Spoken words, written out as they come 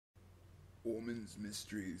Woman's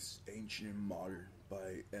Mysteries, Ancient and Modern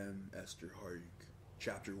by M Esther Harding.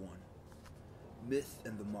 Chapter 1. Myth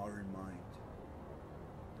and the Modern Mind.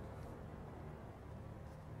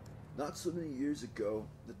 Not so many years ago,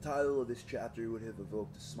 the title of this chapter would have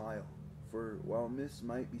evoked a smile, for while myths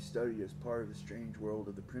might be studied as part of the strange world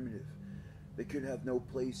of the primitive, they could have no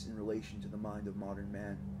place in relation to the mind of modern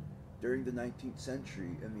man. During the 19th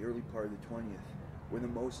century and the early part of the 20th, when the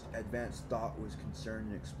most advanced thought was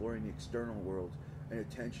concerned in exploring the external world, and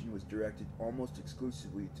attention was directed almost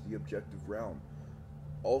exclusively to the objective realm,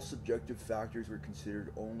 all subjective factors were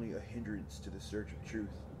considered only a hindrance to the search of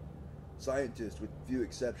truth. Scientists, with few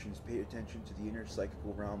exceptions, paid attention to the inner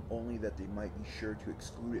psychical realm only that they might be sure to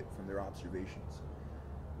exclude it from their observations.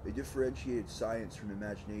 They differentiated science from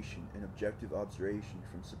imagination and objective observation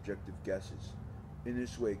from subjective guesses. In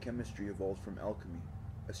this way, chemistry evolved from alchemy,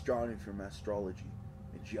 astronomy from astrology,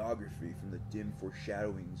 and geography from the dim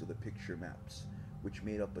foreshadowings of the picture maps, which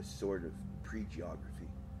made up a sort of pre-geography.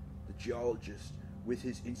 The geologist, with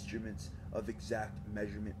his instruments of exact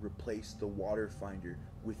measurement, replaced the water finder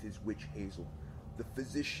with his witch hazel. The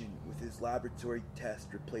physician, with his laboratory test,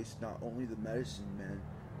 replaced not only the medicine man,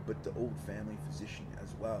 but the old family physician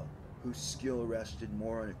as well, whose skill rested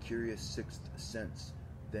more on a curious sixth sense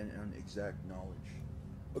than on exact knowledge.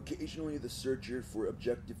 Occasionally the searcher for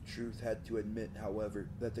objective truth had to admit, however,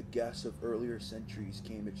 that the guess of earlier centuries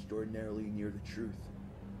came extraordinarily near the truth.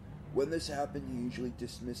 When this happened, he usually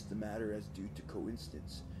dismissed the matter as due to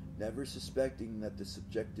coincidence, never suspecting that the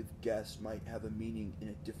subjective guess might have a meaning in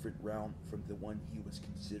a different realm from the one he was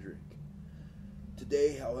considering.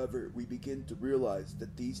 Today, however, we begin to realize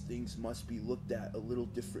that these things must be looked at a little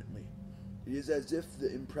differently. It is as if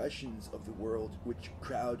the impressions of the world which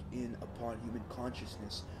crowd in upon human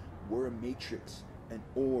consciousness were a matrix, an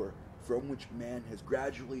ore from which man has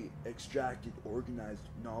gradually extracted organized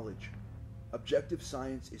knowledge. Objective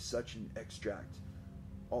science is such an extract.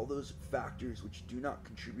 All those factors which do not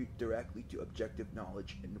contribute directly to objective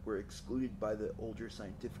knowledge and were excluded by the older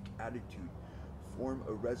scientific attitude form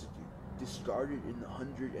a residue, discarded in the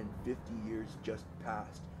 150 years just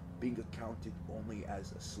past, being accounted only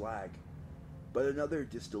as a slag. But another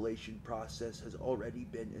distillation process has already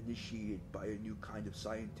been initiated by a new kind of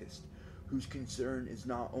scientist, whose concern is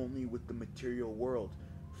not only with the material world.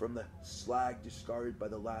 From the slag discarded by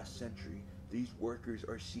the last century, these workers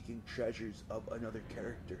are seeking treasures of another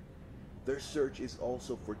character. Their search is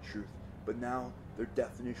also for truth, but now their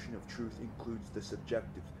definition of truth includes the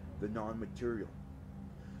subjective, the non-material.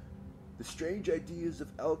 The strange ideas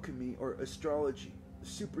of alchemy or astrology, the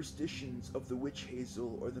superstitions of the witch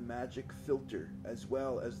hazel or the magic filter, as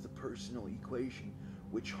well as the personal equation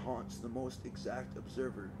which haunts the most exact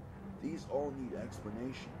observer, these all need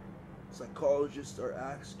explanation. Psychologists are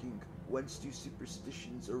asking, whence do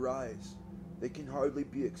superstitions arise? They can hardly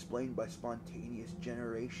be explained by spontaneous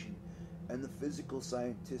generation, and the physical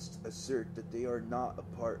scientists assert that they are not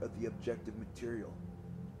a part of the objective material.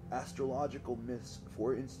 Astrological myths,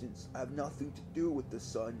 for instance, have nothing to do with the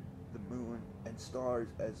sun, the moon, and stars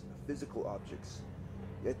as physical objects.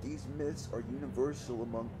 Yet these myths are universal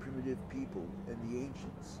among primitive people and the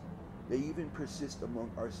ancients. They even persist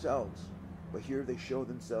among ourselves, but here they show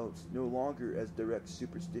themselves no longer as direct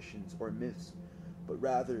superstitions or myths, but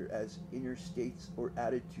rather as inner states or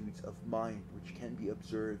attitudes of mind which can be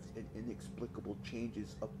observed in inexplicable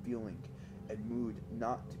changes of feeling and mood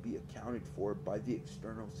not to be accounted for by the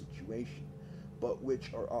external situation, but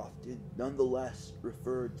which are often nonetheless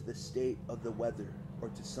referred to the state of the weather or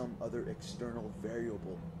to some other external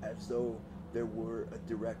variable, as though there were a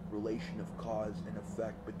direct relation of cause and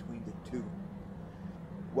effect between the two.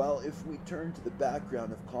 While if we turn to the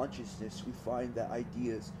background of consciousness, we find that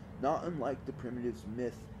ideas, not unlike the primitive's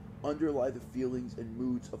myth, underlie the feelings and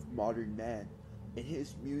moods of modern man. In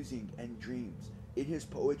his musing and dreams, in his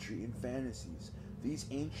poetry and fantasies, these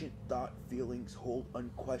ancient thought feelings hold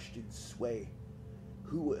unquestioned sway.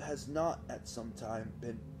 Who has not at some time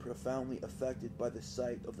been profoundly affected by the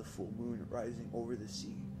sight of the full moon rising over the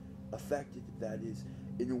sea, affected, that is,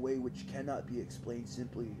 in a way which cannot be explained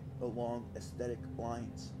simply along aesthetic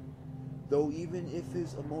lines? Though even if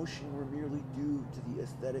his emotion were merely due to the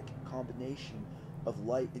aesthetic combination of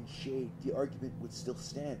light and shade, the argument would still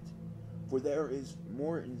stand. For there is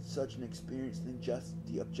more in such an experience than just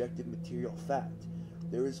the objective material fact.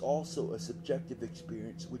 There is also a subjective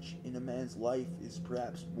experience which in a man's life is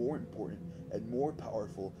perhaps more important and more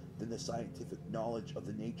powerful than the scientific knowledge of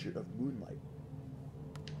the nature of moonlight.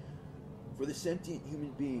 For the sentient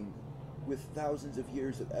human being, with thousands of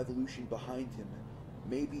years of evolution behind him,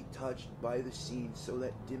 may be touched by the scene so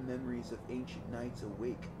that dim memories of ancient nights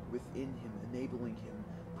awake within him, enabling him,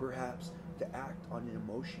 perhaps, to act on an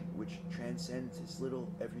emotion which transcends his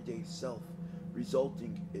little everyday self,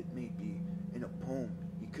 resulting, it may be, in a poem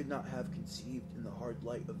he could not have conceived in the hard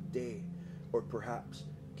light of day, or perhaps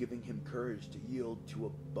giving him courage to yield to a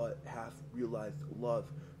but half-realized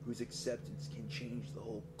love whose acceptance can change the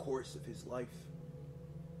whole course of his life.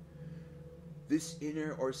 This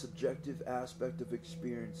inner or subjective aspect of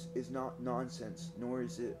experience is not nonsense, nor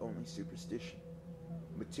is it only superstition.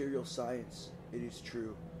 Material science, it is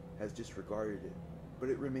true, has disregarded it, but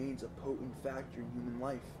it remains a potent factor in human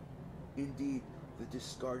life. Indeed, the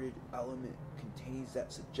discarded element contains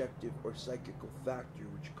that subjective or psychical factor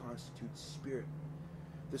which constitutes spirit.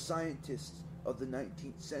 The scientists of the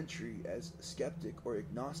 19th century, as skeptic or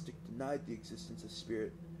agnostic, denied the existence of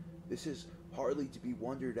spirit. This is hardly to be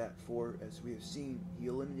wondered at, for, as we have seen, he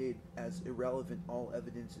eliminated as irrelevant all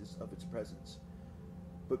evidences of its presence.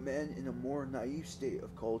 But men in a more naive state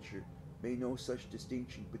of culture made no such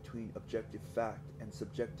distinction between objective fact and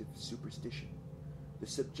subjective superstition. The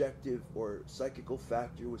subjective or psychical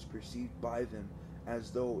factor was perceived by them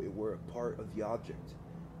as though it were a part of the object.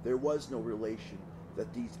 There was no relation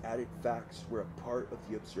that these added facts were a part of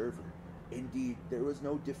the observer. Indeed, there was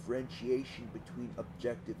no differentiation between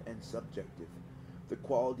objective and subjective. The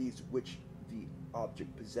qualities which the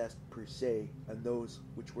object possessed per se, and those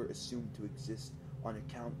which were assumed to exist on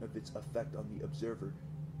account of its effect on the observer,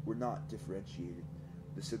 were not differentiated.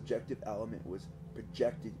 The subjective element was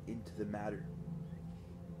projected into the matter.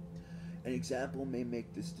 An example may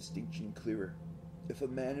make this distinction clearer. If a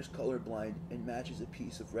man is colorblind and matches a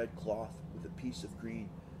piece of red cloth with a piece of green,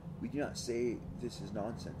 we do not say this is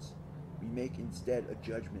nonsense. We make instead a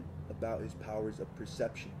judgment about his powers of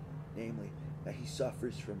perception, namely, that he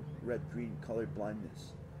suffers from red-green color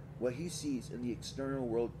blindness. What he sees in the external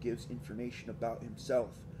world gives information about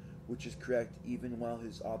himself, which is correct even while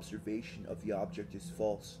his observation of the object is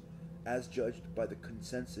false, as judged by the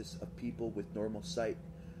consensus of people with normal sight.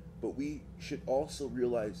 But we should also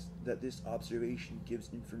realize that this observation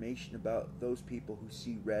gives information about those people who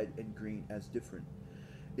see red and green as different.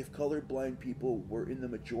 If colorblind people were in the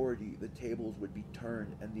majority, the tables would be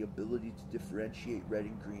turned and the ability to differentiate red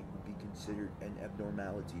and green would be considered an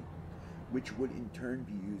abnormality, which would in turn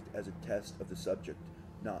be used as a test of the subject,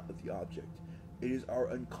 not of the object. It is our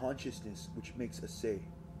unconsciousness which makes us say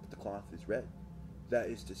that the cloth is red. That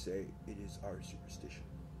is to say, it is our superstition.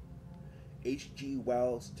 H.G.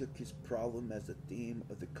 Wells took his problem as the theme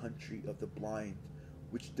of The Country of the Blind,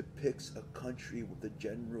 which depicts a country with a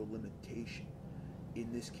general limitation.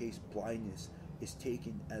 In this case, blindness is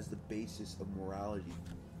taken as the basis of morality.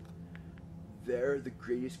 There the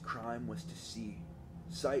greatest crime was to see.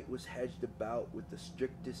 Sight was hedged about with the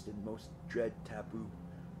strictest and most dread taboo.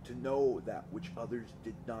 To know that which others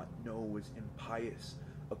did not know was impious,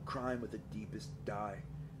 a crime with the deepest dye.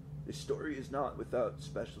 The story is not without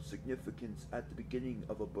special significance at the beginning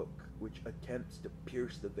of a book which attempts to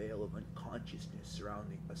pierce the veil of unconsciousness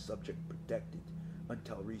surrounding a subject protected,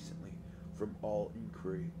 until recently, from all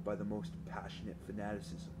inquiry by the most passionate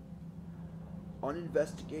fanaticism. On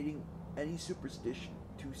investigating any superstition,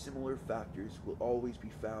 two similar factors will always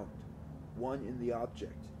be found, one in the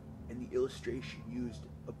object, and the illustration used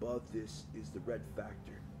above this is the red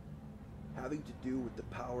factor, having to do with the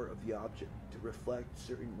power of the object to reflect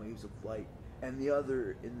certain waves of light, and the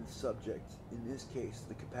other in the subject, in this case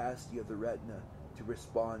the capacity of the retina to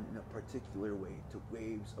respond in a particular way to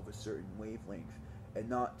waves of a certain wavelength, and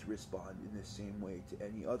not to respond in the same way to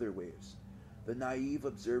any other waves. The naive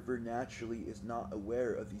observer naturally is not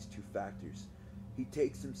aware of these two factors. He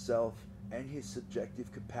takes himself and his subjective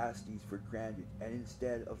capacities for granted, and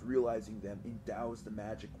instead of realizing them, endows the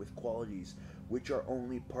magic with qualities which are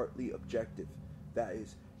only partly objective. That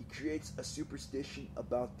is, he creates a superstition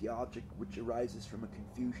about the object which arises from a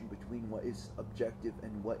confusion between what is objective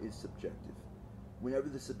and what is subjective. Whenever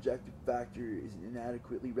the subjective factor is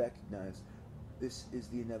inadequately recognized, this is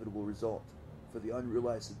the inevitable result, for the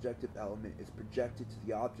unrealized subjective element is projected to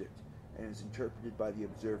the object and is interpreted by the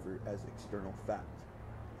observer as external fact.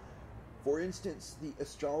 For instance, the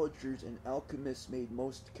astrologers and alchemists made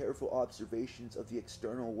most careful observations of the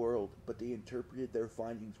external world, but they interpreted their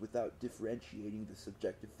findings without differentiating the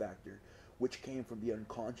subjective factor, which came from the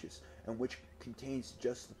unconscious, and which contains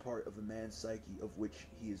just the part of a man's psyche of which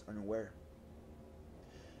he is unaware.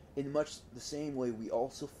 In much the same way, we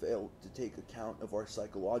also fail to take account of our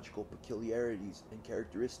psychological peculiarities and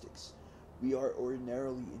characteristics. We are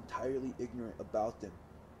ordinarily entirely ignorant about them,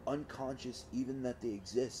 unconscious even that they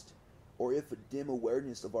exist. Or if a dim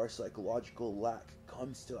awareness of our psychological lack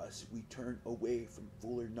comes to us, we turn away from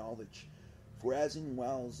fuller knowledge. For as in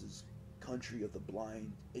Wells's Country of the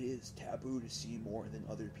Blind, it is taboo to see more than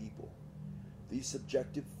other people. These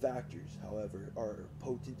subjective factors, however, are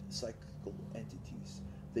potent psychical entities.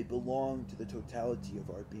 They belong to the totality of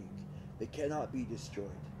our being. They cannot be destroyed.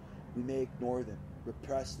 We may ignore them,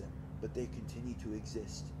 repress them, but they continue to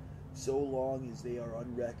exist. So long as they are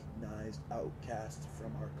unrecognized, outcast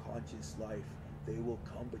from our conscious life, they will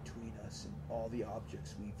come between us and all the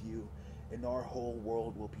objects we view, and our whole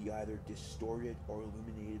world will be either distorted or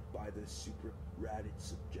illuminated by the superadded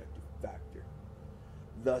subjective factor.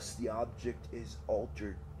 Thus, the object is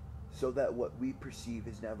altered, so that what we perceive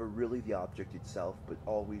is never really the object itself, but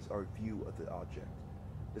always our view of the object.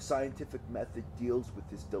 The scientific method deals with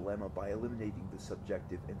this dilemma by eliminating the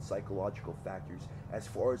subjective and psychological factors as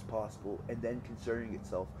far as possible, and then concerning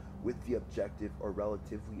itself with the objective or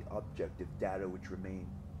relatively objective data which remain.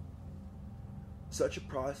 Such a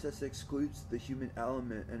process excludes the human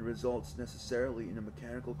element and results necessarily in a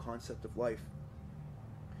mechanical concept of life.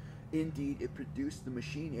 Indeed, it produced the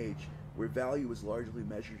machine age, where value is largely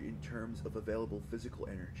measured in terms of available physical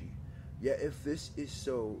energy. Yet if this is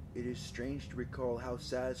so, it is strange to recall how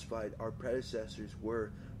satisfied our predecessors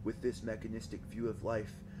were with this mechanistic view of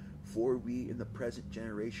life, for we in the present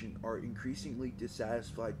generation are increasingly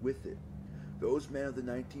dissatisfied with it. Those men of the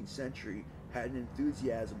 19th century had an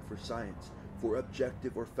enthusiasm for science, for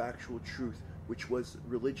objective or factual truth, which was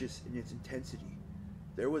religious in its intensity.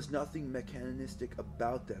 There was nothing mechanistic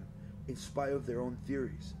about them, in spite of their own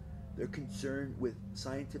theories. Their concern with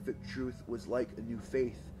scientific truth was like a new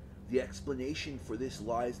faith. The explanation for this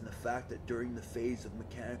lies in the fact that during the phase of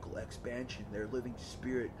mechanical expansion, their living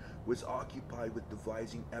spirit was occupied with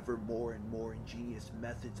devising ever more and more ingenious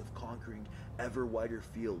methods of conquering ever wider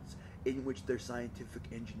fields, in which their scientific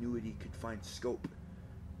ingenuity could find scope.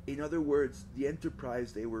 In other words, the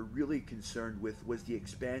enterprise they were really concerned with was the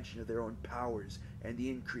expansion of their own powers and the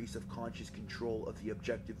increase of conscious control of the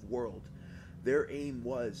objective world. Their aim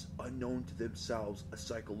was, unknown to themselves, a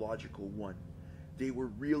psychological one. They were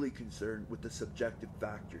really concerned with the subjective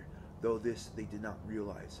factor, though this they did not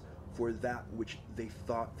realize, for that which they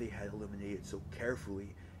thought they had eliminated so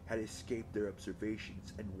carefully had escaped their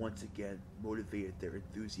observations and once again motivated their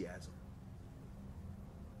enthusiasm.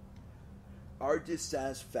 Our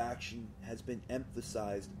dissatisfaction has been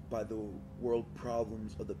emphasized by the world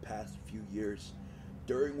problems of the past few years,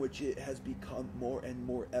 during which it has become more and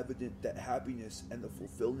more evident that happiness and the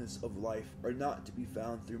fulfillment of life are not to be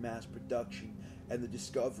found through mass production and the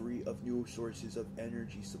discovery of new sources of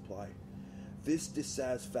energy supply. This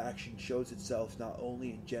dissatisfaction shows itself not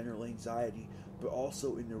only in general anxiety, but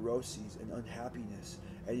also in neuroses and unhappiness,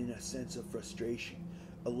 and in a sense of frustration,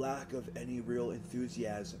 a lack of any real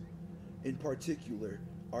enthusiasm. In particular,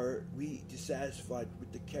 are we dissatisfied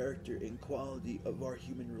with the character and quality of our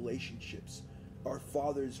human relationships? Our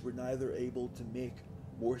fathers were neither able to make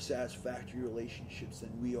more satisfactory relationships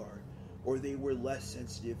than we are, or they were less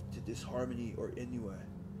sensitive to disharmony or ennui.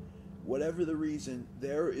 Whatever the reason,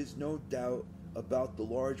 there is no doubt about the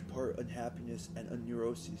large part unhappiness and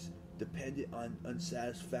neuroses, dependent on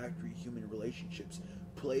unsatisfactory human relationships,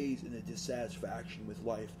 plays in the dissatisfaction with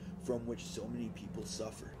life from which so many people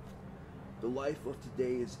suffer. The life of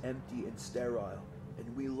today is empty and sterile,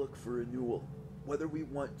 and we look for renewal, whether we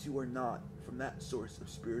want to or not, from that source of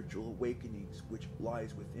spiritual awakenings which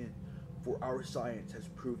lies within, for our science has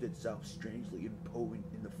proved itself strangely impotent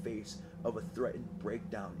in the face of a threatened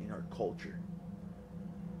breakdown in our culture.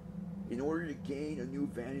 In order to gain a new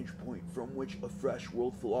vantage point from which a fresh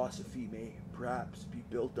world philosophy may perhaps be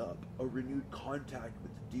built up, a renewed contact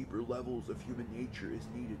with the deeper levels of human nature is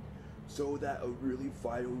needed, so that a really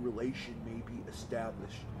vital relation may be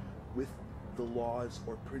established with the laws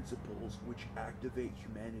or principles which activate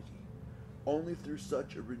humanity. Only through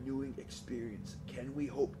such a renewing experience can we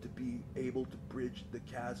hope to be able to bridge the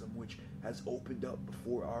chasm which has opened up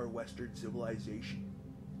before our Western civilization.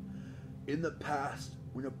 In the past,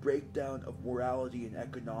 when a breakdown of morality and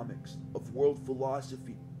economics, of world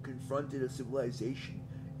philosophy, confronted a civilization,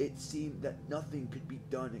 it seemed that nothing could be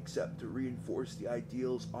done except to reinforce the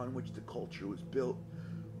ideals on which the culture was built,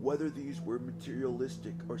 whether these were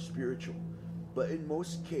materialistic or spiritual. But in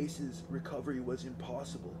most cases, recovery was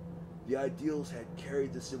impossible. The ideals had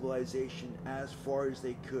carried the civilization as far as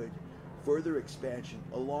they could. Further expansion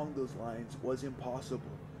along those lines was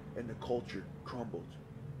impossible, and the culture crumbled.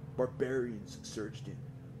 Barbarians surged in.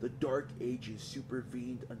 The Dark Ages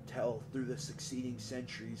supervened until, through the succeeding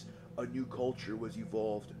centuries, a new culture was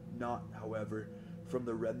evolved, not, however, from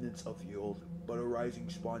the remnants of the old, but arising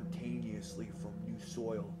spontaneously from new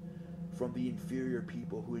soil, from the inferior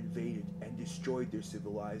people who invaded and destroyed their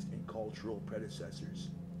civilized and cultural predecessors.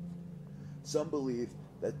 Some believe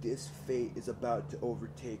that this fate is about to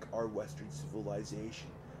overtake our Western civilization,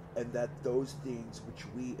 and that those things which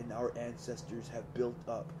we and our ancestors have built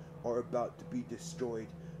up are about to be destroyed,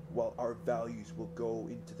 while our values will go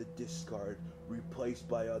into the discard, replaced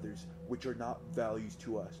by others which are not values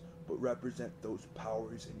to us, but represent those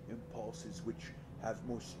powers and impulses which have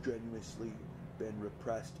most strenuously been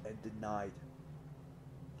repressed and denied.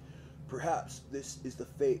 Perhaps this is the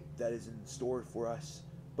fate that is in store for us,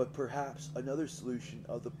 but perhaps another solution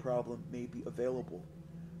of the problem may be available.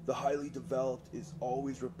 The highly developed is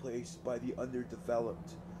always replaced by the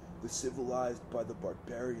underdeveloped, the civilized by the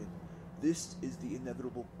barbarian. This is the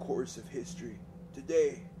inevitable course of history.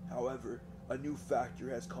 Today, however, a new factor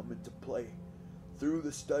has come into play. Through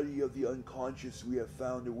the study of the unconscious, we have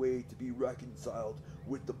found a way to be reconciled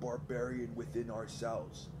with the barbarian within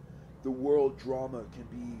ourselves. The world drama can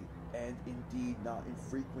be, and indeed not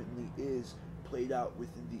infrequently is, played out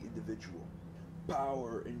within the individual.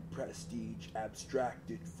 Power and prestige,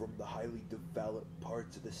 abstracted from the highly developed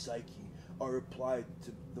parts of the psyche, are applied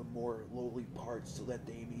to the more lowly parts so that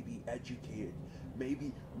they may be educated, may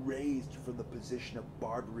be raised from the position of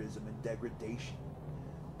barbarism and degradation.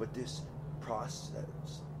 But this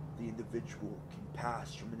process, the individual can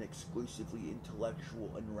pass from an exclusively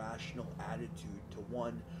intellectual and rational attitude to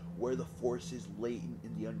one where the forces latent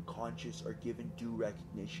in the unconscious are given due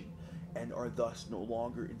recognition and are thus no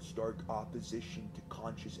longer in stark opposition to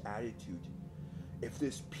conscious attitude. If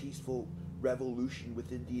this peaceful revolution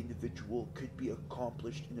within the individual could be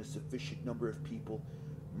accomplished in a sufficient number of people,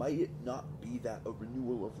 might it not be that a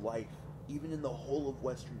renewal of life, even in the whole of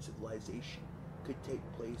Western civilization, could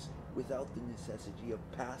take place without the necessity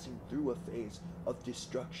of passing through a phase of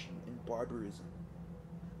destruction and barbarism?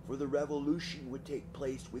 For the revolution would take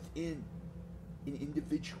place within, in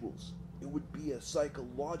individuals. It would be a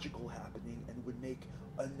psychological happening and would make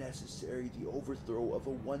unnecessary the overthrow of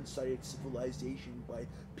a one-sided civilization by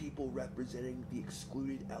people representing the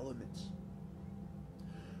excluded elements.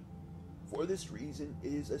 For this reason,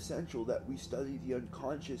 it is essential that we study the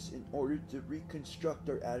unconscious in order to reconstruct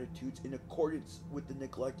our attitudes in accordance with the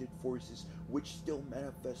neglected forces which still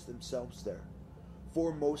manifest themselves there.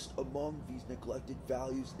 Foremost among these neglected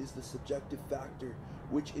values is the subjective factor,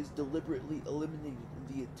 which is deliberately eliminated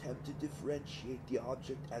in the attempt to differentiate the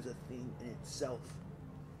object as a thing in itself.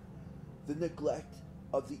 The neglect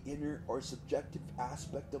of the inner or subjective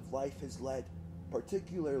aspect of life has led,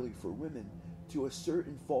 particularly for women, to a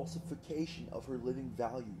certain falsification of her living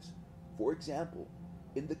values. For example,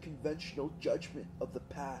 in the conventional judgment of the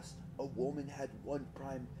past, a woman had one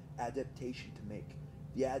prime adaptation to make,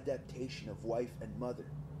 the adaptation of wife and mother.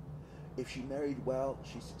 If she married well,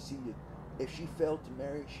 she succeeded. If she failed to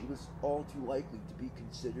marry, she was all too likely to be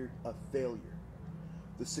considered a failure.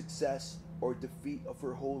 The success or defeat of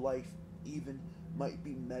her whole life even might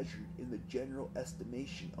be measured in the general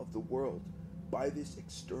estimation of the world by this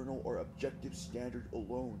external or objective standard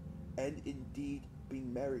alone, and indeed,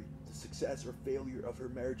 being married, the success or failure of her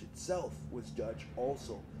marriage itself was judged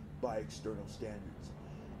also by external standards.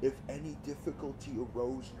 If any difficulty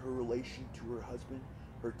arose in her relation to her husband,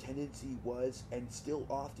 her tendency was, and still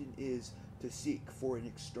often is, to seek for an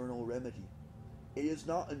external remedy. It is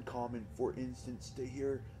not uncommon, for instance, to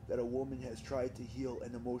hear that a woman has tried to heal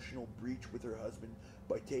an emotional breach with her husband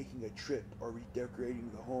by taking a trip or redecorating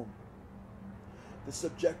the home. The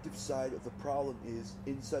subjective side of the problem is,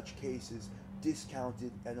 in such cases,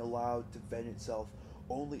 discounted and allowed to vent itself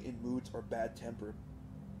only in moods or bad temper,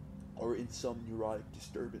 or in some neurotic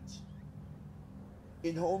disturbance.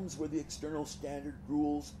 In homes where the external standard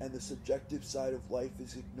rules and the subjective side of life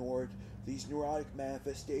is ignored, these neurotic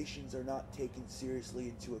manifestations are not taken seriously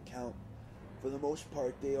into account. For the most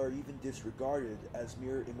part, they are even disregarded as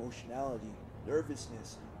mere emotionality,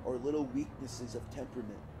 nervousness, or little weaknesses of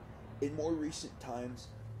temperament. In more recent times,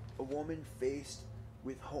 a woman faced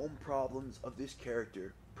with home problems of this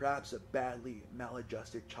character, perhaps a badly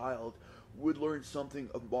maladjusted child, would learn something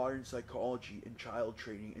of modern psychology and child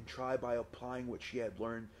training and try by applying what she had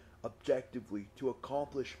learned objectively to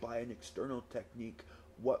accomplish by an external technique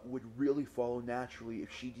what would really follow naturally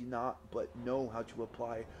if she did not but know how to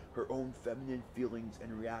apply her own feminine feelings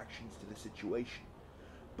and reactions to the situation.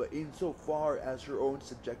 But insofar as her own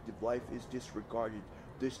subjective life is disregarded,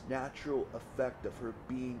 this natural effect of her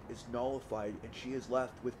being is nullified and she is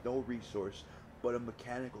left with no resource but a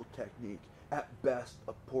mechanical technique, at best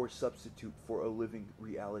a poor substitute for a living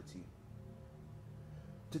reality.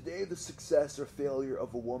 Today, the success or failure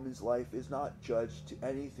of a woman's life is not judged to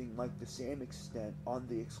anything like the same extent on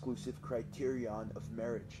the exclusive criterion of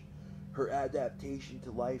marriage. Her adaptation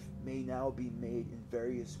to life may now be made in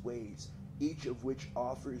various ways, each of which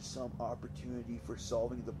offers some opportunity for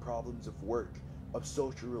solving the problems of work, of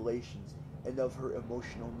social relations, and of her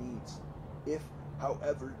emotional needs. If,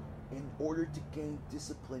 however, in order to gain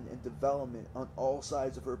discipline and development on all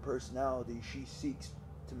sides of her personality, she seeks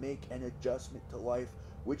to make an adjustment to life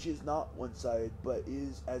which is not one-sided but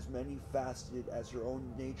is as many-faceted as her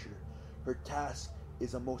own nature, her task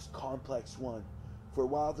is a most complex one. For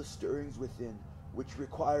while the stirrings within, which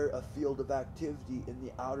require a field of activity in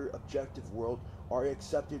the outer objective world, are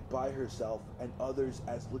accepted by herself and others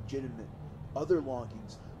as legitimate, other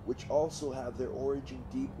longings, which also have their origin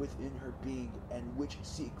deep within her being and which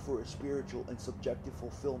seek for a spiritual and subjective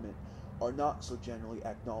fulfillment, are not so generally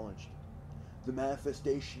acknowledged. The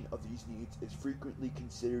manifestation of these needs is frequently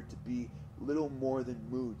considered to be little more than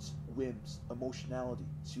moods, whims, emotionality,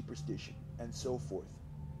 superstition, and so forth.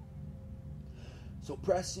 So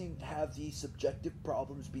pressing have these subjective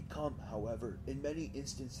problems become, however, in many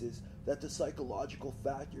instances, that the psychological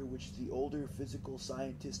factor which the older physical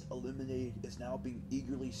scientists eliminated is now being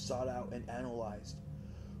eagerly sought out and analyzed.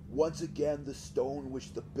 Once again, the stone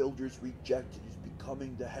which the builders rejected is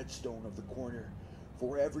becoming the headstone of the corner.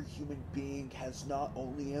 For every human being has not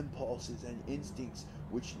only impulses and instincts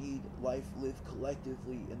which need life lived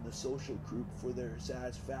collectively in the social group for their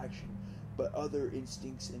satisfaction, but other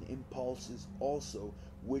instincts and impulses also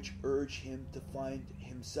which urge him to find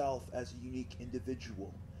himself as a unique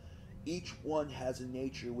individual. Each one has a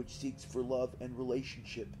nature which seeks for love and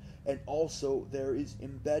relationship, and also there is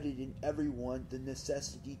embedded in everyone the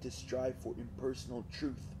necessity to strive for impersonal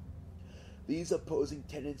truth. These opposing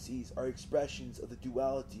tendencies are expressions of the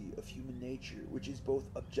duality of human nature, which is both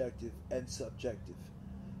objective and subjective.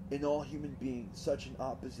 In all human beings, such an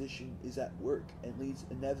opposition is at work and leads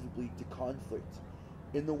inevitably to conflict.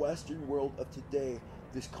 In the Western world of today,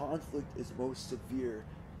 this conflict is most severe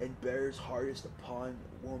and bears hardest upon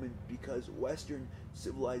woman because Western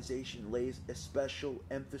civilization lays a special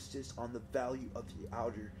emphasis on the value of the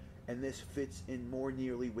outer, and this fits in more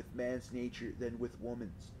nearly with man's nature than with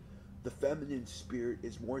woman's. The feminine spirit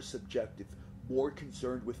is more subjective, more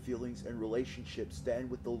concerned with feelings and relationships than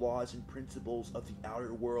with the laws and principles of the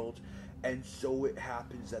outer world, and so it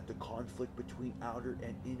happens that the conflict between outer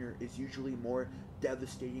and inner is usually more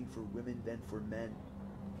devastating for women than for men.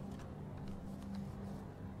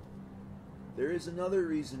 There is another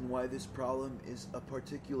reason why this problem is a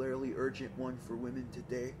particularly urgent one for women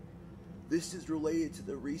today. This is related to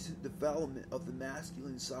the recent development of the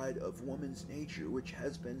masculine side of woman's nature, which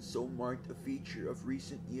has been so marked a feature of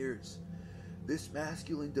recent years. This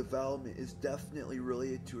masculine development is definitely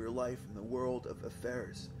related to her life in the world of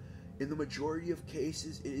affairs. In the majority of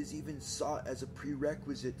cases, it is even sought as a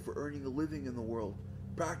prerequisite for earning a living in the world,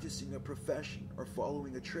 practicing a profession, or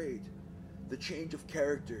following a trade. The change of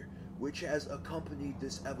character, which has accompanied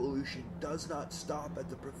this evolution, does not stop at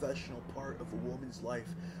the professional part of a woman's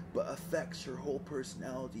life, but affects her whole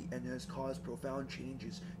personality and has caused profound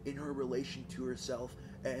changes in her relation to herself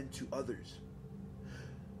and to others.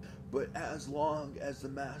 But as long as the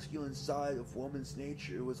masculine side of woman's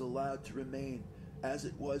nature was allowed to remain, as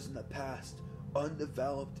it was in the past,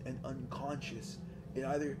 undeveloped and unconscious, it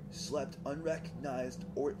either slept unrecognized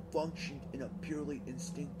or it functioned in a purely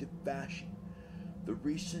instinctive fashion. The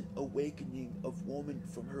recent awakening of woman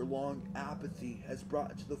from her long apathy has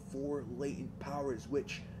brought to the fore latent powers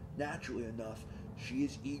which, naturally enough, she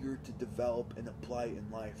is eager to develop and apply in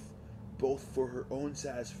life, both for her own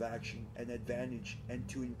satisfaction and advantage and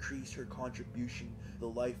to increase her contribution to the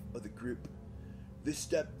life of the group. This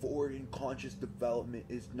step forward in conscious development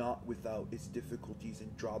is not without its difficulties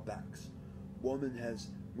and drawbacks. Woman has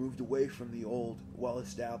moved away from the old,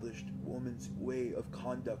 well-established woman's way of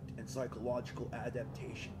conduct and psychological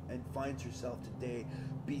adaptation and finds herself today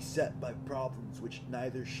beset by problems which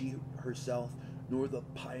neither she herself nor the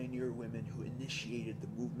pioneer women who initiated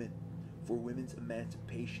the movement for women's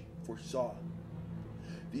emancipation foresaw.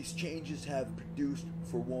 These changes have produced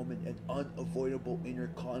for woman an unavoidable inner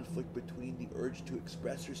conflict between the urge to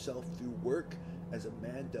express herself through work, as a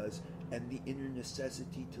man does, and the inner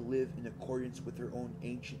necessity to live in accordance with her own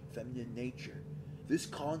ancient feminine nature. This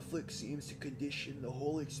conflict seems to condition the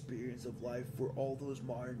whole experience of life for all those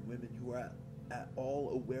modern women who are at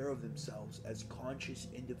all aware of themselves as conscious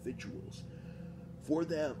individuals. For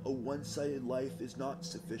them, a one-sided life is not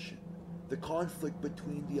sufficient. The conflict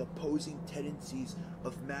between the opposing tendencies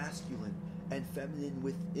of masculine and feminine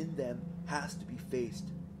within them has to be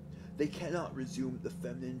faced. They cannot resume the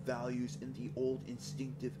feminine values in the old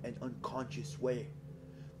instinctive and unconscious way.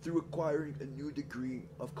 Through acquiring a new degree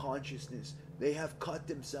of consciousness, they have cut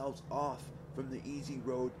themselves off from the easy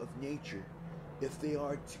road of nature. If they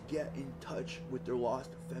are to get in touch with their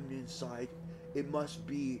lost feminine side, it must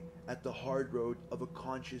be at the hard road of a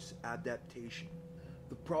conscious adaptation.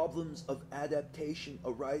 The problems of adaptation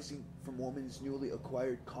arising from woman's newly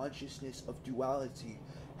acquired consciousness of duality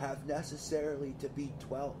have necessarily to be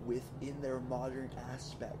dwelt with in their modern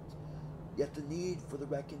aspect. Yet the need for the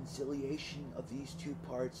reconciliation of these two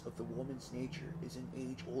parts of the woman's nature is an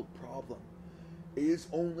age-old problem. It is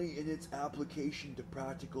only in its application to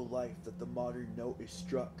practical life that the modern note is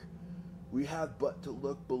struck. We have but to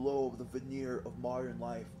look below the veneer of modern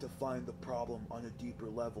life to find the problem on a deeper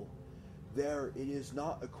level. There, it is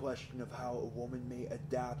not a question of how a woman may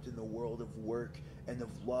adapt in the world of work and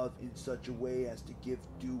of love in such a way as to give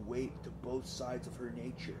due weight to both sides of her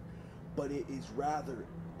nature, but it is rather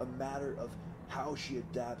a matter of how she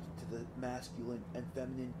adapts to the masculine and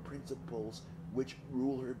feminine principles which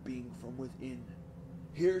rule her being from within.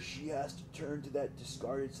 Here she has to turn to that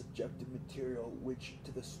discarded subjective material which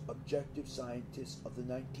to the objective scientists of the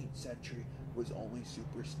 19th century was only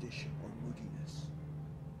superstition or moodiness.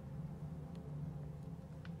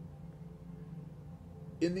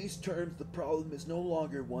 In these terms, the problem is no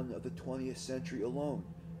longer one of the 20th century alone.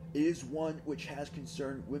 It is one which has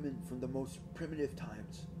concerned women from the most primitive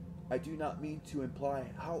times. I do not mean to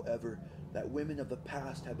imply, however, that women of the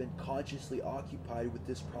past have been consciously occupied with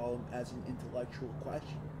this problem as an intellectual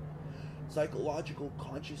question. Psychological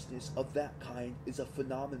consciousness of that kind is a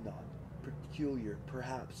phenomenon, peculiar,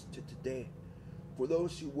 perhaps, to today. For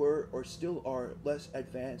those who were, or still are, less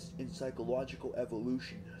advanced in psychological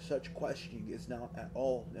evolution, such questioning is not at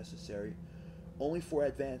all necessary. Only for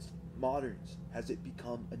advanced moderns has it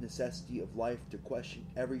become a necessity of life to question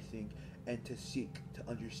everything and to seek to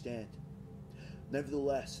understand.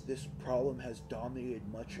 Nevertheless, this problem has dominated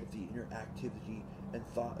much of the inner activity and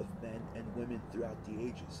thought of men and women throughout the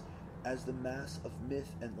ages, as the mass of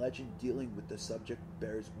myth and legend dealing with the subject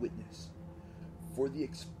bears witness. For the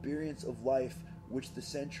experience of life which the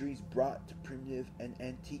centuries brought to primitive and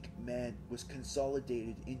antique man was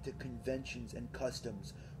consolidated into conventions and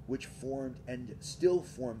customs which formed and still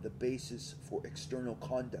form the basis for external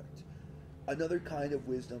conduct. Another kind of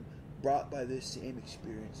wisdom brought by this same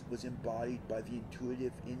experience was embodied by the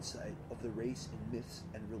intuitive insight of the race in myths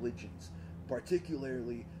and religions,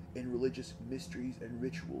 particularly in religious mysteries and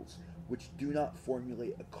rituals, which do not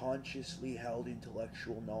formulate a consciously held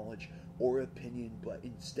intellectual knowledge or opinion, but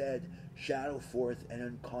instead shadow forth an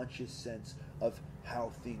unconscious sense of how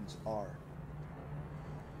things are.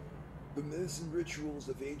 The myths and rituals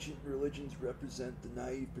of ancient religions represent the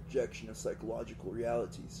naive projection of psychological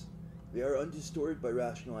realities. They are undistorted by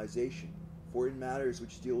rationalization, for in matters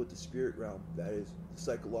which deal with the spirit realm, that is, the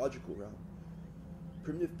psychological realm,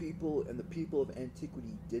 primitive people and the people of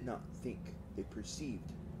antiquity did not think, they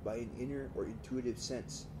perceived, by an inner or intuitive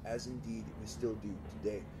sense, as indeed we still do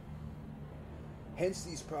today. Hence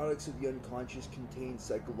these products of the unconscious contain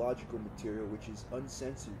psychological material which is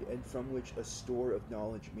uncensored and from which a store of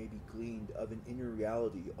knowledge may be gleaned of an inner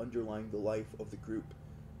reality underlying the life of the group,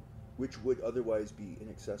 which would otherwise be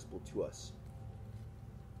inaccessible to us.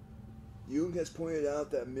 Jung has pointed out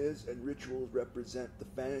that myths and rituals represent the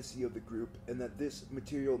fantasy of the group and that this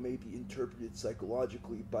material may be interpreted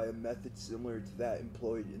psychologically by a method similar to that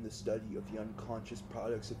employed in the study of the unconscious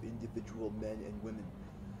products of individual men and women,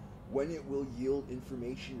 when it will yield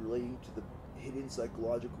information relating to the hidden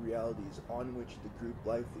psychological realities on which the group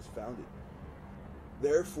life was founded.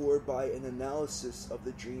 Therefore, by an analysis of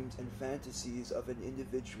the dreams and fantasies of an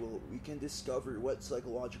individual, we can discover what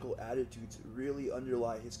psychological attitudes really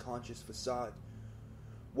underlie his conscious facade.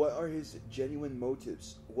 What are his genuine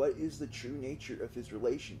motives? What is the true nature of his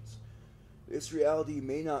relations? This reality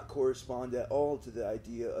may not correspond at all to the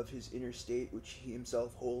idea of his inner state which he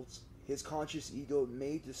himself holds. His conscious ego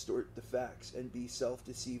may distort the facts and be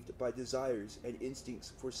self-deceived by desires and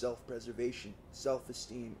instincts for self-preservation,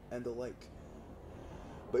 self-esteem, and the like.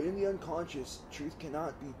 But in the unconscious, truth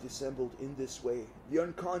cannot be dissembled in this way. The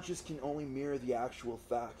unconscious can only mirror the actual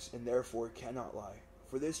facts and therefore cannot lie.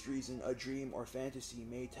 For this reason, a dream or fantasy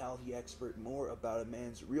may tell the expert more about a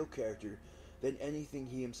man's real character than anything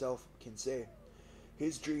he himself can say.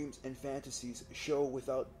 His dreams and fantasies show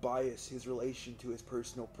without bias his relation to his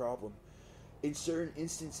personal problem. In certain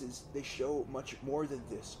instances, they show much more than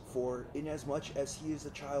this, for inasmuch as he is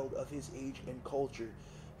a child of his age and culture,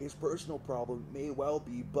 his personal problem may well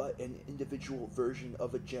be but an individual version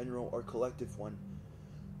of a general or collective one.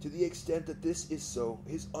 To the extent that this is so,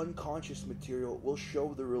 his unconscious material will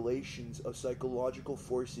show the relations of psychological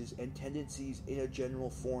forces and tendencies in a general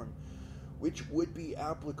form, which would be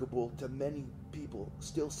applicable to many people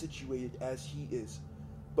still situated as he is.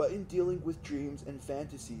 But in dealing with dreams and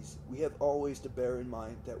fantasies, we have always to bear in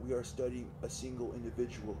mind that we are studying a single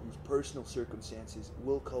individual whose personal circumstances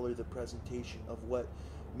will color the presentation of what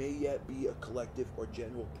may yet be a collective or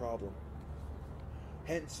general problem.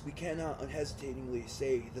 Hence, we cannot unhesitatingly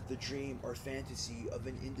say that the dream or fantasy of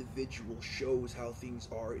an individual shows how things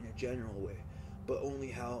are in a general way, but only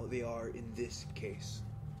how they are in this case.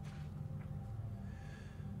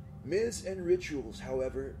 Myths and rituals,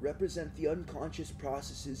 however, represent the unconscious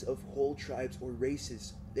processes of whole tribes or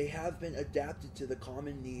races. They have been adapted to the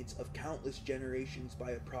common needs of countless generations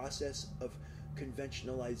by a process of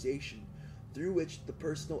conventionalization, through which the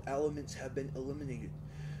personal elements have been eliminated.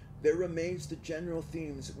 There remains the general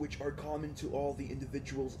themes which are common to all the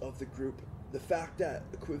individuals of the group. The fact that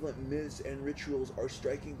equivalent myths and rituals are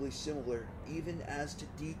strikingly similar, even as to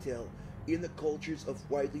detail, in the cultures of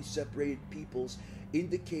widely separated peoples,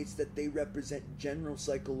 indicates that they represent general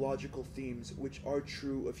psychological themes which are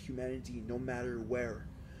true of humanity no matter where.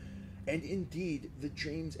 And indeed, the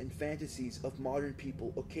dreams and fantasies of modern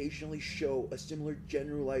people occasionally show a similar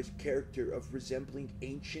generalized character of resembling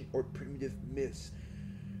ancient or primitive myths.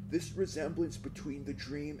 This resemblance between the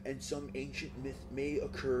dream and some ancient myth may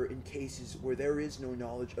occur in cases where there is no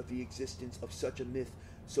knowledge of the existence of such a myth,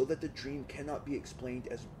 so that the dream cannot be explained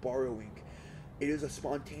as borrowing. It is a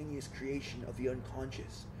spontaneous creation of the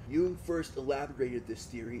unconscious. Jung first elaborated this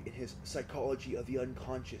theory in his Psychology of the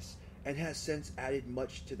Unconscious, and has since added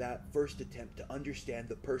much to that first attempt to understand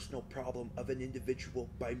the personal problem of an individual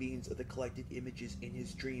by means of the collected images in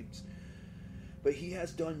his dreams. But he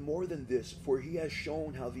has done more than this, for he has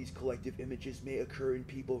shown how these collective images may occur in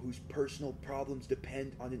people whose personal problems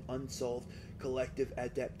depend on an unsolved collective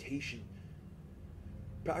adaptation.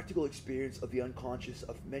 Practical experience of the unconscious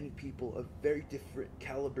of many people of very different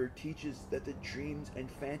caliber teaches that the dreams and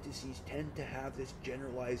fantasies tend to have this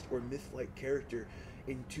generalized or myth-like character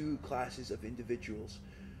in two classes of individuals.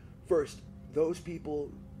 First, those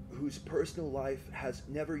people whose personal life has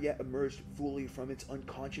never yet emerged fully from its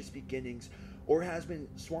unconscious beginnings, or has been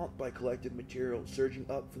swamped by collective material surging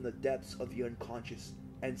up from the depths of the unconscious.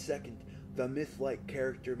 And second, the myth-like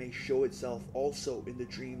character may show itself also in the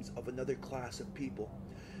dreams of another class of people,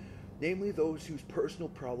 namely those whose personal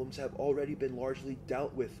problems have already been largely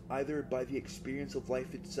dealt with either by the experience of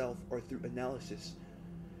life itself or through analysis.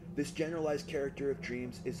 This generalized character of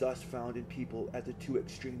dreams is thus found in people at the two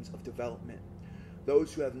extremes of development: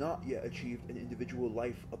 those who have not yet achieved an individual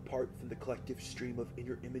life apart from the collective stream of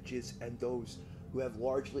inner images, and those who have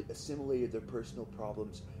largely assimilated their personal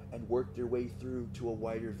problems and worked their way through to a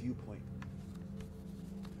wider viewpoint.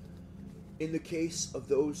 In the case of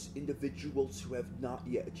those individuals who have not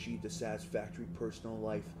yet achieved a satisfactory personal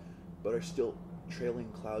life, but are still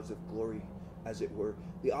trailing clouds of glory, as it were,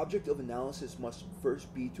 the object of analysis must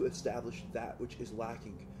first be to establish that which is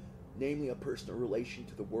lacking, namely a personal relation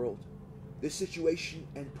to the world. This situation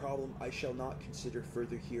and problem I shall not consider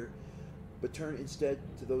further here, but turn instead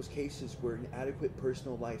to those cases where an adequate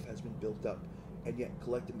personal life has been built up, and yet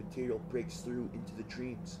collective material breaks through into the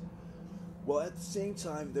dreams, while at the same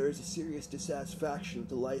time there is a serious dissatisfaction with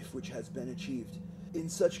the life which has been achieved. In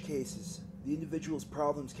such cases, the individual's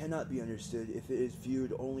problems cannot be understood if it is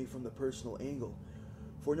viewed only from the personal angle,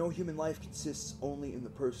 for no human life consists only in the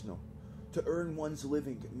personal. To earn one's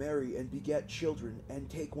living, marry and beget children, and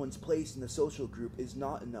take one's place in the social group is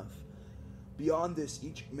not enough. Beyond this,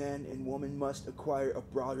 each man and woman must acquire a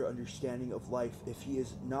broader understanding of life if he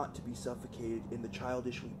is not to be suffocated in the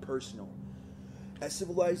childishly personal. As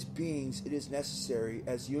civilized beings, it is necessary,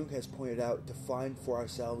 as Jung has pointed out, to find for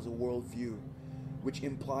ourselves a worldview, which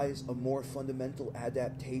implies a more fundamental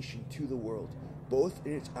adaptation to the world, both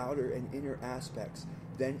in its outer and inner aspects,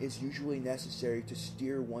 than is usually necessary to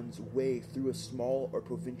steer one's way through a small or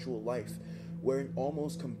provincial life, where an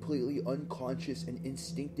almost completely unconscious and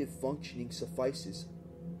instinctive functioning suffices.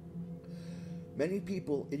 Many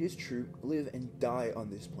people, it is true, live and die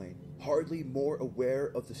on this plane, hardly more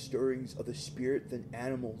aware of the stirrings of the spirit than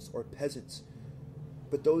animals or peasants.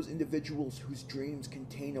 But those individuals whose dreams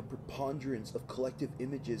contain a preponderance of collective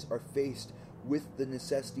images are faced with the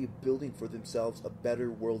necessity of building for themselves a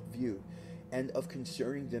better worldview, and of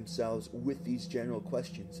concerning themselves with these general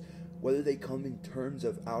questions, whether they come in terms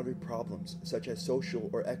of outer problems, such as social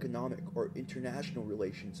or economic or international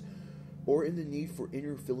relations, or in the need for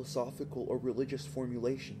inner philosophical or religious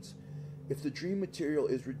formulations. If the dream material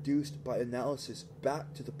is reduced by analysis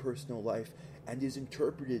back to the personal life, and is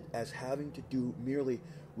interpreted as having to do merely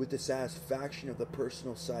with the satisfaction of the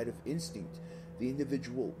personal side of instinct, the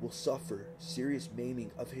individual will suffer serious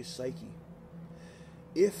maiming of his psyche.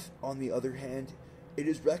 If, on the other hand, it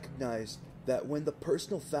is recognized that when the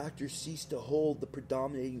personal factors cease to hold the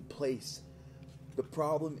predominating place, the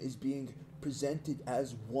problem is being presented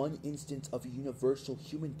as one instance of a universal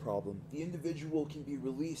human problem, the individual can be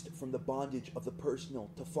released from the bondage of the personal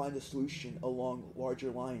to find a solution along larger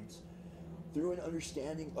lines. Through an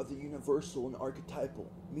understanding of the universal and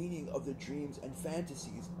archetypal meaning of the dreams and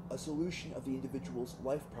fantasies, a solution of the individual's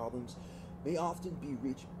life problems may often be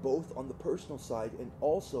reached both on the personal side and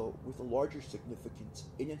also with a larger significance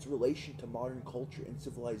in its relation to modern culture and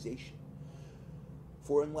civilization.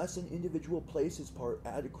 For unless an individual plays his part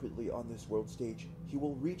adequately on this world stage, he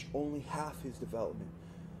will reach only half his development.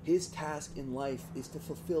 His task in life is to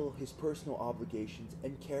fulfill his personal obligations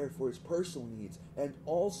and care for his personal needs, and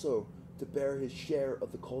also to bear his share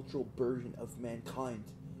of the cultural burden of mankind.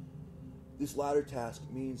 This latter task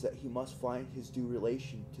means that he must find his due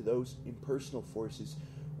relation to those impersonal forces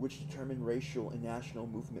which determine racial and national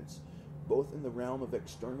movements, both in the realm of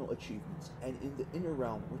external achievements and in the inner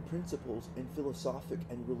realm where principles and philosophic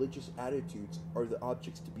and religious attitudes are the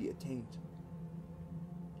objects to be attained.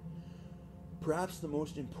 Perhaps the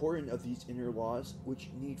most important of these inner laws, which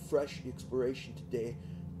need fresh exploration today,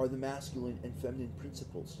 are the masculine and feminine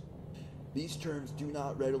principles. These terms do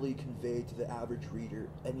not readily convey to the average reader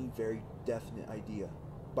any very definite idea.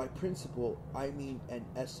 By principle, I mean an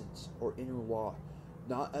essence or inner law,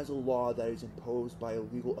 not as a law that is imposed by a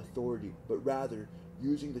legal authority, but rather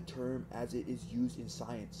using the term as it is used in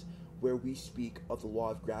science, where we speak of the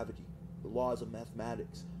law of gravity, the laws of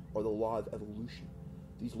mathematics, or the law of evolution.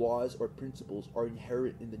 These laws or principles are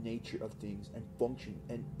inherent in the nature of things and function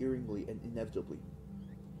unerringly and inevitably.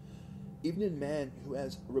 Even in man who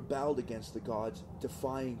has rebelled against the gods,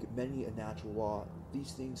 defying many a natural law,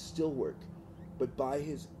 these things still work. But by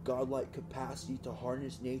his godlike capacity to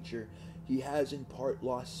harness nature, he has in part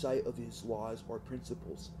lost sight of his laws or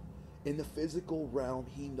principles. In the physical realm,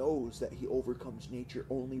 he knows that he overcomes nature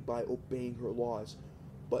only by obeying her laws,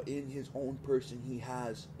 but in his own person he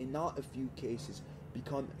has, in not a few cases,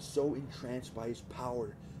 become so entranced by his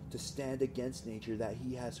power to stand against nature that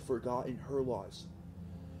he has forgotten her laws.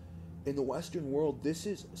 In the Western world, this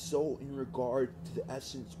is so in regard to the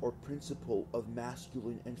essence or principle of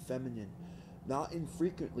masculine and feminine. Not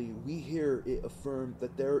infrequently, we hear it affirmed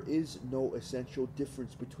that there is no essential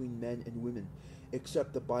difference between men and women,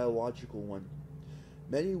 except the biological one.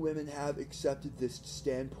 Many women have accepted this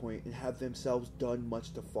standpoint and have themselves done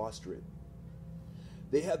much to foster it.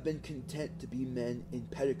 They have been content to be men in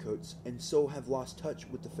petticoats, and so have lost touch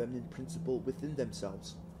with the feminine principle within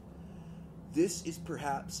themselves. This is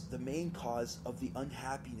perhaps the main cause of the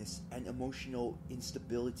unhappiness and emotional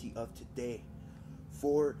instability of today.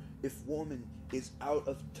 For if woman is out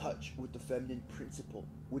of touch with the feminine principle,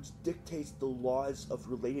 which dictates the laws of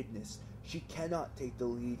relatedness, she cannot take the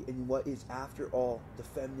lead in what is, after all, the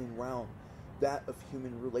feminine realm, that of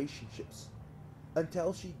human relationships.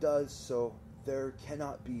 Until she does so, there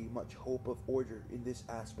cannot be much hope of order in this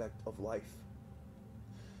aspect of life.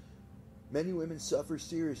 Many women suffer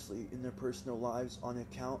seriously in their personal lives on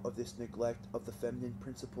account of this neglect of the feminine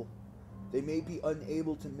principle. They may be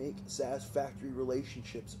unable to make satisfactory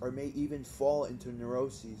relationships, or may even fall into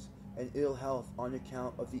neuroses and ill health on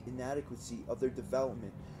account of the inadequacy of their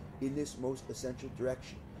development in this most essential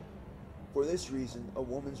direction. For this reason, a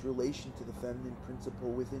woman's relation to the feminine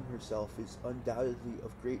principle within herself is undoubtedly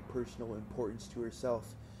of great personal importance to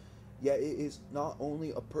herself. Yet it is not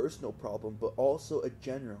only a personal problem, but also a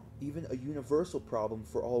general, even a universal problem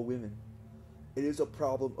for all women. It is a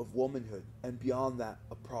problem of womanhood, and beyond that,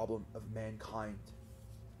 a problem of mankind.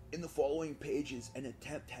 In the following pages, an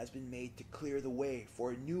attempt has been made to clear the way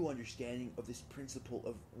for a new understanding of this principle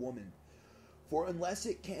of woman. For unless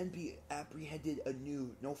it can be apprehended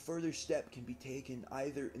anew, no further step can be taken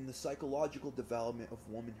either in the psychological development of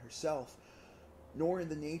woman herself, nor in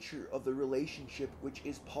the nature of the relationship which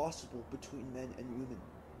is possible between men and women.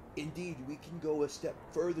 Indeed, we can go a step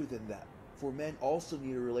further than that, for men also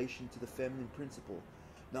need a relation to the feminine principle,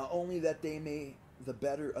 not only that they may the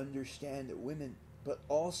better understand women, but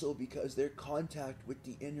also because their contact with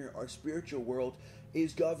the inner or spiritual world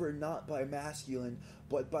is governed not by masculine,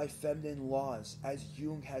 but by feminine laws, as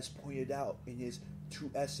Jung has pointed out in his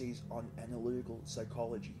 2 essays on analytical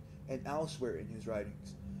psychology, and elsewhere in his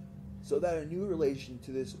writings. So that a new relation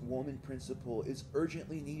to this woman principle is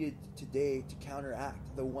urgently needed today to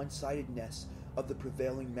counteract the one-sidedness of the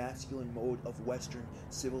prevailing masculine mode of Western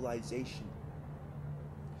civilization.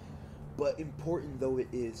 But important though it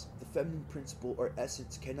is, the feminine principle or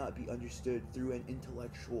essence cannot be understood through an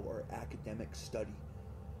intellectual or academic study.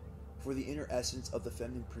 For the inner essence of the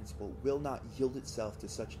feminine principle will not yield itself to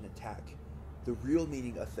such an attack. The real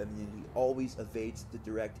meaning of femininity always evades the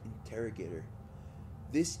direct interrogator.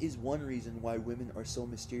 This is one reason why women are so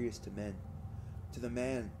mysterious to men. to the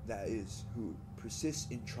man, that is, who persists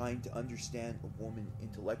in trying to understand a woman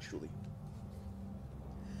intellectually.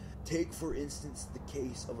 Take, for instance, the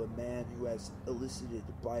case of a man who has elicited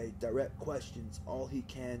by direct questions all he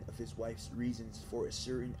can of his wife's reasons for a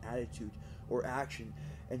certain attitude or action,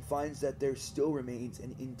 and finds that there still remains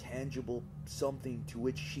an intangible something to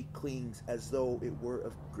which she clings as though it were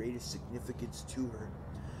of greatest significance to her.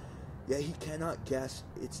 Yet he cannot guess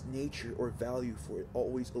its nature or value, for it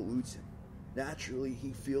always eludes him. Naturally,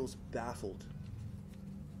 he feels baffled.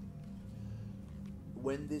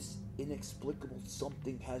 When this inexplicable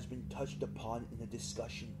something has been touched upon in a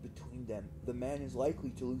discussion between them, the man is likely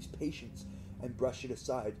to lose patience and brush it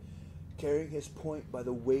aside, carrying his point by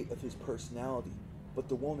the weight of his personality. But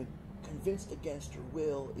the woman, convinced against her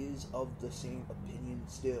will, is of the same opinion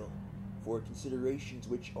still, for considerations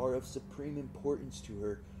which are of supreme importance to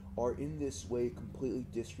her are in this way completely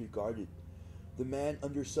disregarded. The man,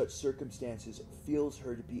 under such circumstances, feels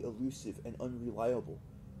her to be elusive and unreliable,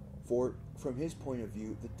 for, from his point of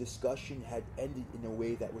view, the discussion had ended in a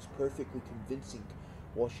way that was perfectly convincing,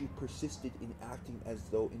 while she persisted in acting as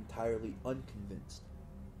though entirely unconvinced.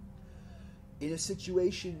 In a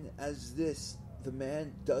situation as this, the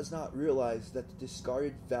man does not realize that the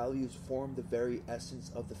discarded values form the very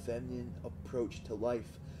essence of the feminine approach to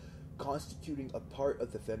life, constituting a part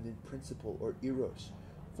of the feminine principle or eros.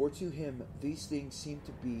 For to him, these things seem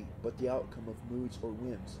to be but the outcome of moods or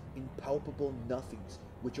whims, impalpable nothings,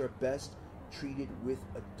 which are best treated with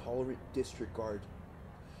a tolerant disregard.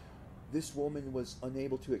 This woman was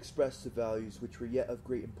unable to express the values which were yet of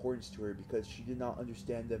great importance to her because she did not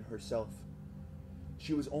understand them herself.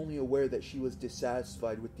 She was only aware that she was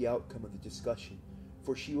dissatisfied with the outcome of the discussion,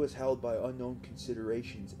 for she was held by unknown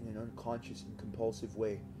considerations in an unconscious and compulsive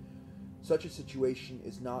way. Such a situation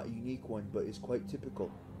is not a unique one, but is quite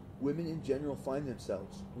typical. Women in general find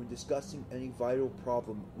themselves, when discussing any vital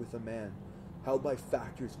problem with a man, held by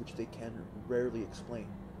factors which they can rarely explain.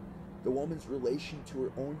 The woman's relation to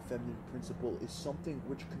her own feminine principle is something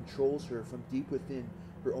which controls her from deep within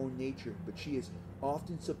her own nature, but she is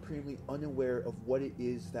often supremely unaware of what it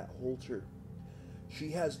is that holds her.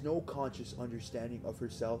 She has no conscious understanding of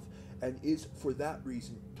herself, and is for that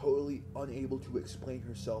reason totally unable to explain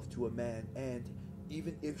herself to a man, and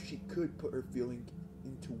even if she could put her feeling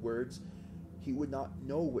into words, he would not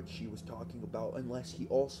know what she was talking about unless he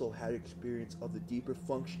also had experience of the deeper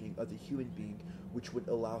functioning of the human being which would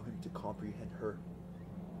allow him to comprehend her.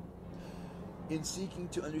 In seeking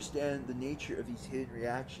to understand the nature of these hidden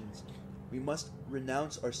reactions, we must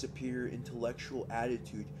renounce our superior intellectual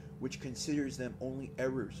attitude, which considers them only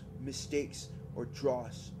errors, mistakes, or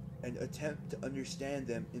dross, and attempt to understand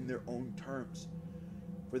them in their own terms,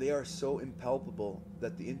 for they are so impalpable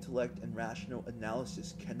that the intellect and rational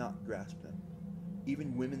analysis cannot grasp them.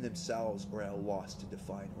 Even women themselves are at a loss to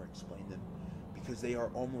define or explain them, because they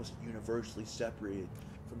are almost universally separated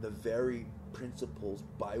from the very principles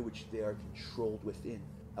by which they are controlled within,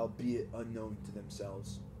 albeit unknown to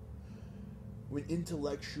themselves. When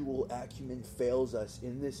intellectual acumen fails us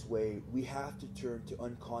in this way, we have to turn to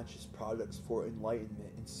unconscious products for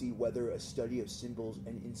enlightenment and see whether a study of symbols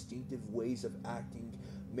and instinctive ways of acting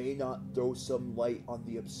may not throw some light on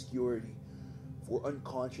the obscurity. For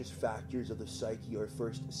unconscious factors of the psyche are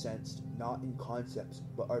first sensed, not in concepts,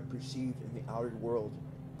 but are perceived in the outer world,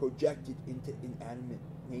 projected into inanimate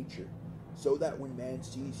nature, so that when man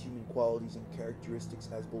sees human qualities and characteristics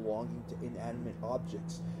as belonging to inanimate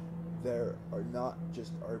objects, there are not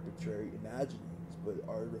just arbitrary imaginings, but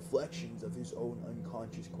are reflections of his own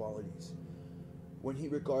unconscious qualities. When he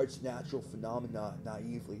regards natural phenomena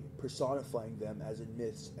naively, personifying them as in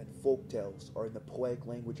myths and folk tales or in the poetic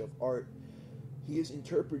language of art, he is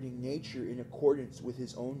interpreting nature in accordance with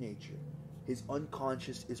his own nature. His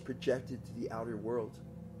unconscious is projected to the outer world.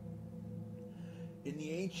 In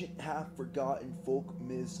the ancient half-forgotten folk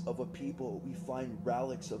myths of a people, we find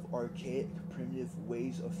relics of archaic, primitive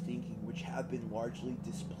ways of thinking which have been largely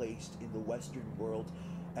displaced in the Western world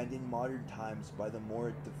and in modern times by the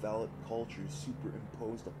more developed cultures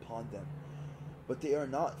superimposed upon them. But they are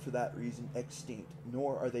not for that reason extinct,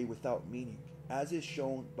 nor are they without meaning, as is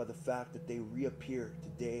shown by the fact that they reappear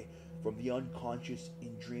today from the unconscious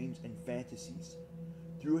in dreams and fantasies.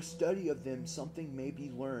 Through a study of them, something may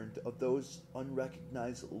be learned of those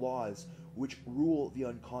unrecognized laws which rule the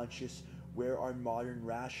unconscious, where our modern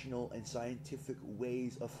rational and scientific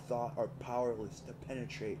ways of thought are powerless to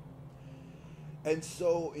penetrate. And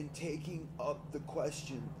so, in taking up the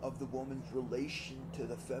question of the woman's relation to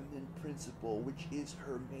the feminine principle, which is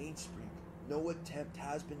her mainspring, no attempt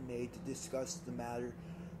has been made to discuss the matter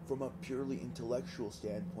from a purely intellectual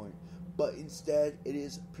standpoint, but instead it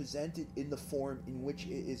is presented in the form in which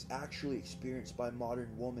it is actually experienced by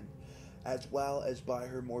modern woman, as well as by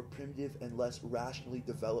her more primitive and less rationally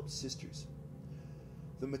developed sisters.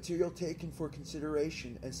 The material taken for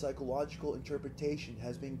consideration and psychological interpretation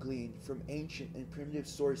has been gleaned from ancient and primitive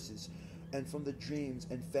sources and from the dreams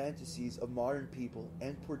and fantasies of modern people,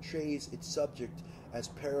 and portrays its subject as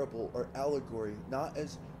parable or allegory, not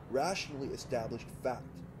as rationally established fact.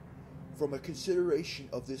 From a consideration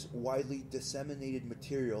of this widely disseminated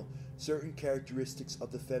material, certain characteristics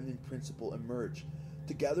of the feminine principle emerge,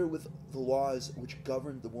 together with the laws which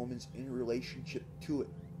govern the woman's in relationship to it.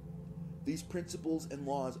 These principles and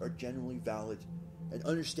laws are generally valid. An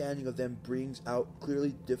understanding of them brings out clearly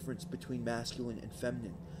the difference between masculine and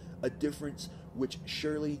feminine, a difference which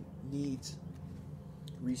surely needs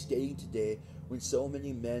restating today when so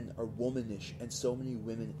many men are womanish and so many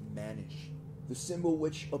women mannish. The symbol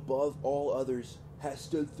which, above all others, has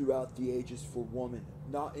stood throughout the ages for woman,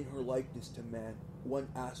 not in her likeness to man, one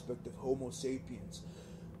aspect of Homo sapiens,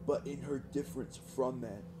 but in her difference from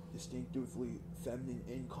man, distinctively feminine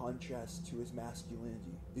in contrast to his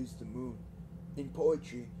masculinity, is the moon. In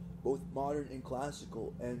poetry, both modern and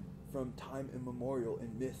classical, and from time immemorial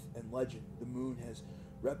in myth and legend, the moon has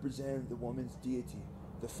represented the woman's deity,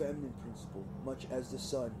 the feminine principle, much as the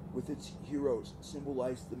sun, with its heroes,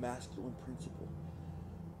 symbolized the masculine principle.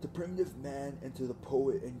 To primitive man and to the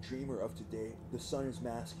poet and dreamer of today, the sun is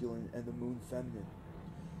masculine and the moon feminine.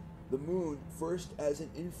 The moon, first as an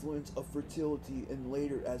influence of fertility and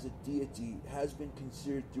later as a deity, has been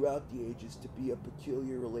considered throughout the ages to be a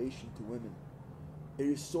peculiar relation to women. It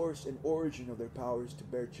is source and origin of their powers to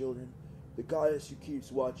bear children, the goddess who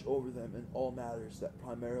keeps watch over them in all matters that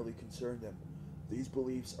primarily concern them. These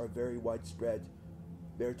beliefs are very widespread.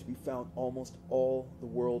 They are to be found almost all the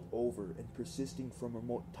world over and persisting from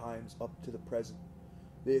remote times up to the present.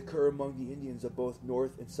 They occur among the Indians of both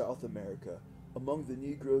North and South America, among the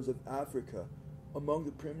Negroes of Africa, among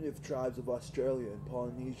the primitive tribes of Australia and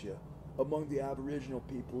Polynesia, among the aboriginal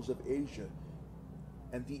peoples of Asia,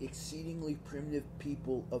 and the exceedingly primitive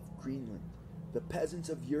people of Greenland. The peasants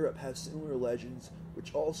of Europe have similar legends,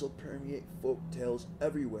 which also permeate folk tales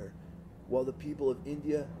everywhere, while the people of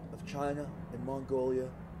India, of China and Mongolia,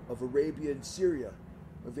 of Arabia and Syria,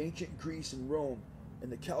 of ancient Greece and Rome,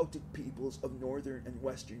 and the Celtic peoples of northern and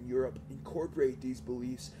western Europe incorporate these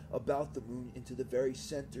beliefs about the moon into the very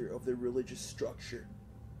center of their religious structure.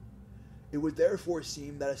 It would therefore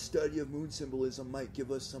seem that a study of moon symbolism might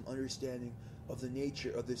give us some understanding of the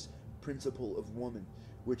nature of this principle of woman,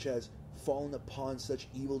 which has fallen upon such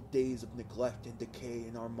evil days of neglect and decay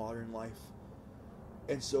in our modern life.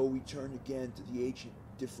 And so we turn again to the ancient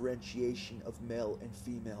differentiation of male and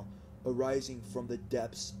female, arising from the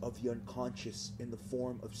depths of the unconscious in the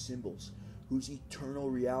form of symbols, whose eternal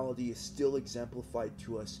reality is still exemplified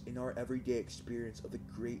to us in our everyday experience of the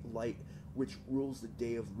great light which rules the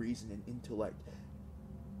day of reason and intellect,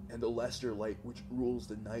 and the lesser light which rules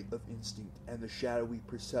the night of instinct and the shadowy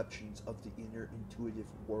perceptions of the inner intuitive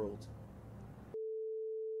world.